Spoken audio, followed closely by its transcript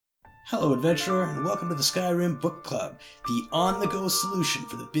Hello, adventurer, and welcome to the Skyrim Book Club, the on-the-go solution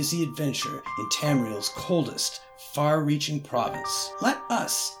for the busy adventurer in Tamriel's coldest, far-reaching province. Let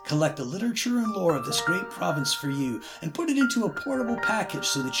us collect the literature and lore of this great province for you and put it into a portable package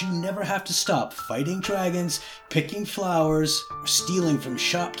so that you never have to stop fighting dragons, picking flowers, or stealing from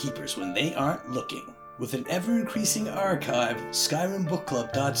shopkeepers when they aren't looking. With an ever-increasing archive,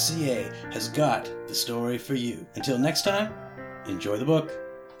 SkyrimBookClub.ca has got the story for you. Until next time, enjoy the book.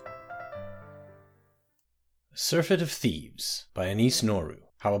 Surfeit of Thieves by Anis Noru.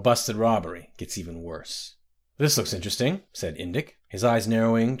 How a busted robbery gets even worse. This looks interesting, said Indik, his eyes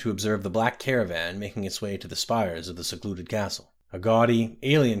narrowing to observe the black caravan making its way to the spires of the secluded castle. A gaudy,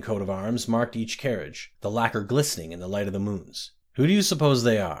 alien coat of arms marked each carriage, the lacquer glistening in the light of the moons. Who do you suppose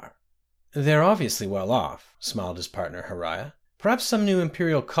they are? They're obviously well off, smiled his partner Haraya. Perhaps some new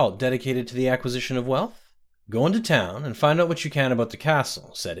imperial cult dedicated to the acquisition of wealth? Go into town and find out what you can about the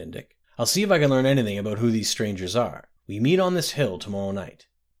castle, said Indik. I'll see if I can learn anything about who these strangers are. We meet on this hill tomorrow night.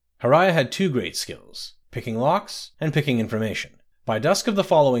 Haraya had two great skills, picking locks and picking information. By dusk of the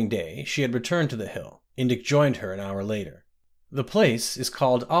following day, she had returned to the hill. Indik joined her an hour later. The place is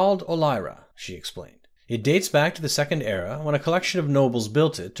called Ald Olaira, she explained. It dates back to the Second Era when a collection of nobles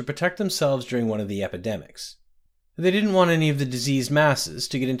built it to protect themselves during one of the epidemics. They didn't want any of the diseased masses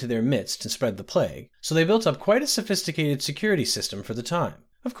to get into their midst and spread the plague, so they built up quite a sophisticated security system for the time.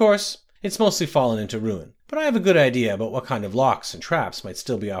 Of course, it's mostly fallen into ruin, but I have a good idea about what kind of locks and traps might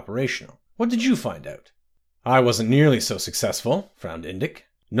still be operational. What did you find out? I wasn't nearly so successful, frowned Indik.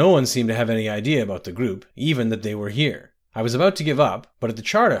 No one seemed to have any idea about the group, even that they were here. I was about to give up, but at the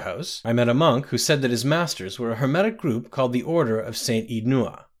Charter House, I met a monk who said that his masters were a hermetic group called the Order of St.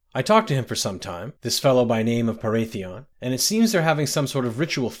 Idnua. I talked to him for some time, this fellow by name of Parathion, and it seems they're having some sort of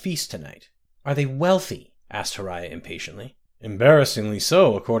ritual feast tonight. Are they wealthy? Asked Haraya impatiently. Embarrassingly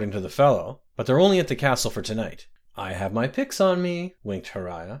so, according to the fellow, but they're only at the castle for tonight. I have my picks on me, winked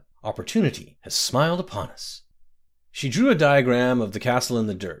Haraya. Opportunity has smiled upon us. She drew a diagram of the castle in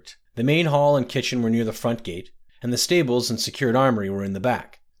the dirt. The main hall and kitchen were near the front gate, and the stables and secured armory were in the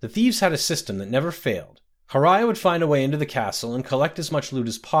back. The thieves had a system that never failed. Haraya would find a way into the castle and collect as much loot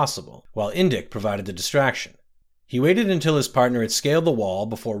as possible, while Indik provided the distraction. He waited until his partner had scaled the wall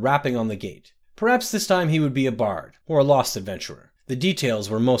before rapping on the gate. Perhaps this time he would be a bard, or a lost adventurer. The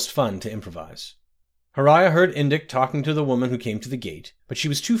details were most fun to improvise. Haraya heard Indik talking to the woman who came to the gate, but she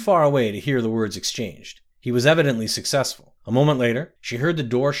was too far away to hear the words exchanged. He was evidently successful. A moment later, she heard the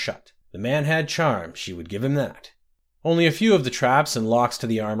door shut. The man had charm, she would give him that. Only a few of the traps and locks to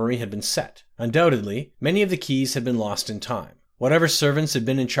the armory had been set. Undoubtedly, many of the keys had been lost in time. Whatever servants had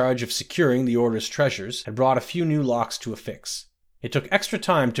been in charge of securing the Order's treasures had brought a few new locks to affix. It took extra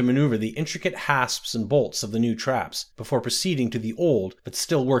time to maneuver the intricate hasps and bolts of the new traps before proceeding to the old but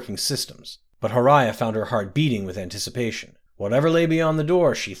still working systems. But Haraya found her heart beating with anticipation. Whatever lay beyond the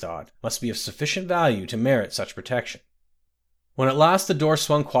door, she thought, must be of sufficient value to merit such protection. When at last the door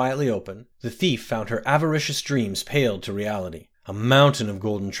swung quietly open, the thief found her avaricious dreams paled to reality. A mountain of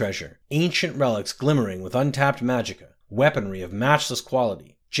golden treasure, ancient relics glimmering with untapped magicka, weaponry of matchless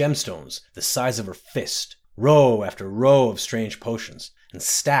quality, gemstones the size of her fist, row after row of strange potions, and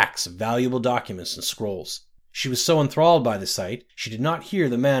stacks of valuable documents and scrolls. She was so enthralled by the sight, she did not hear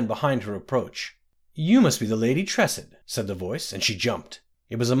the man behind her approach. You must be the Lady Tressid, said the voice, and she jumped.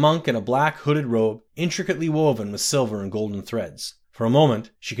 It was a monk in a black hooded robe, intricately woven with silver and golden threads. For a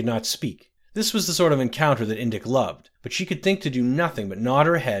moment, she could not speak. This was the sort of encounter that Indik loved, but she could think to do nothing but nod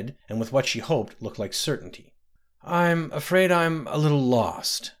her head, and with what she hoped looked like certainty. I'm afraid I'm a little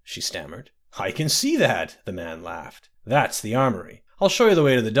lost, she stammered. I can see that, the man laughed. That's the armory. I'll show you the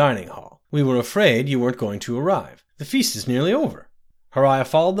way to the dining hall. We were afraid you weren't going to arrive. The feast is nearly over. Haraya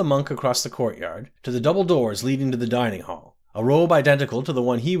followed the monk across the courtyard to the double doors leading to the dining hall. A robe identical to the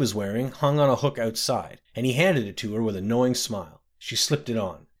one he was wearing hung on a hook outside, and he handed it to her with a knowing smile. She slipped it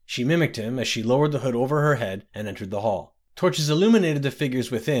on. She mimicked him as she lowered the hood over her head and entered the hall. Torches illuminated the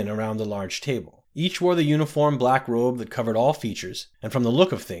figures within around the large table. Each wore the uniform black robe that covered all features, and from the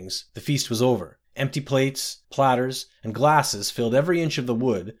look of things, the feast was over. Empty plates, platters, and glasses filled every inch of the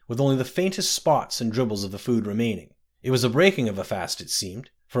wood, with only the faintest spots and dribbles of the food remaining. It was a breaking of a fast, it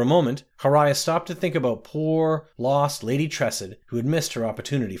seemed. For a moment, Haraya stopped to think about poor, lost Lady Tressid, who had missed her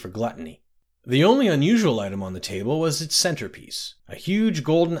opportunity for gluttony. The only unusual item on the table was its centerpiece, a huge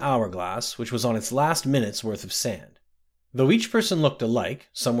golden hourglass which was on its last minute's worth of sand. Though each person looked alike,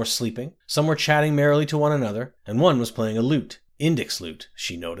 some were sleeping, some were chatting merrily to one another, and one was playing a lute. Indik's lute,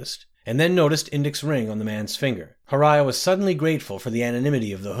 she noticed, and then noticed Indik's ring on the man's finger. Haraya was suddenly grateful for the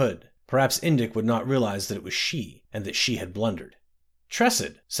anonymity of the hood. Perhaps Indik would not realize that it was she, and that she had blundered.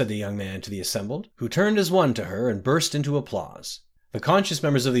 Tressid, said the young man to the assembled, who turned as one to her and burst into applause. The conscious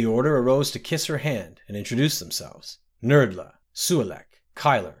members of the order arose to kiss her hand and introduce themselves. Nerdla, Suelek,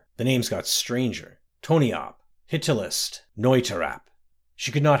 Kyler. The names got stranger. Toniop, Hitilist, Neuterap.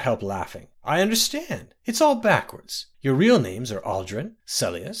 She could not help laughing. I understand. It's all backwards. Your real names are Aldrin,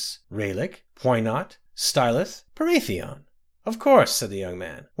 Celius, Raylik, Poinot, Stylith, Parathion. Of course, said the young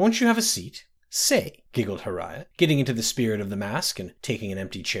man. Won't you have a seat? Say, giggled Hariah, getting into the spirit of the mask and taking an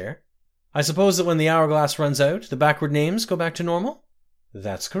empty chair. I suppose that when the hourglass runs out, the backward names go back to normal?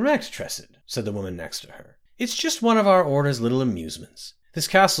 That's correct, Tressid, said the woman next to her. It's just one of our order's little amusements. This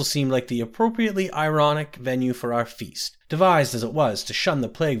castle seemed like the appropriately ironic venue for our feast, devised as it was to shun the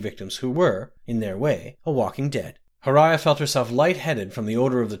plague victims who were, in their way, a walking dead. Hariah felt herself light-headed from the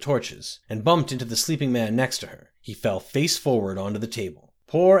odor of the torches, and bumped into the sleeping man next to her. He fell face forward onto the table.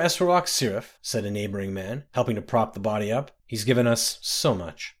 Poor Esrawak Sirif, said a neighboring man, helping to prop the body up. He's given us so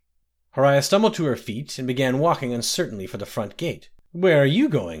much. Hariah stumbled to her feet and began walking uncertainly for the front gate. Where are you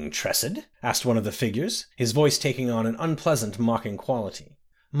going, Tressid? Asked one of the figures, his voice taking on an unpleasant mocking quality.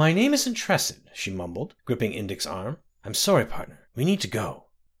 My name isn't Tressid, she mumbled, gripping Indic's arm. I'm sorry, partner. We need to go.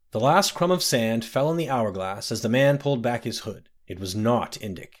 The last crumb of sand fell on the hourglass as the man pulled back his hood. It was not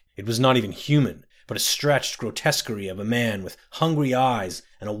Indic. It was not even human, but a stretched grotesquerie of a man with hungry eyes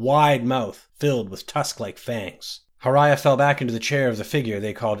and a wide mouth filled with tusk-like fangs. Hariah fell back into the chair of the figure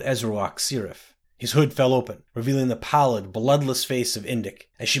they called Esrawak Sirif. His hood fell open, revealing the pallid, bloodless face of Indic.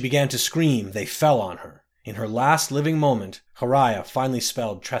 As she began to scream, they fell on her. In her last living moment, Hariah finally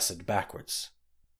spelled Tressid backwards.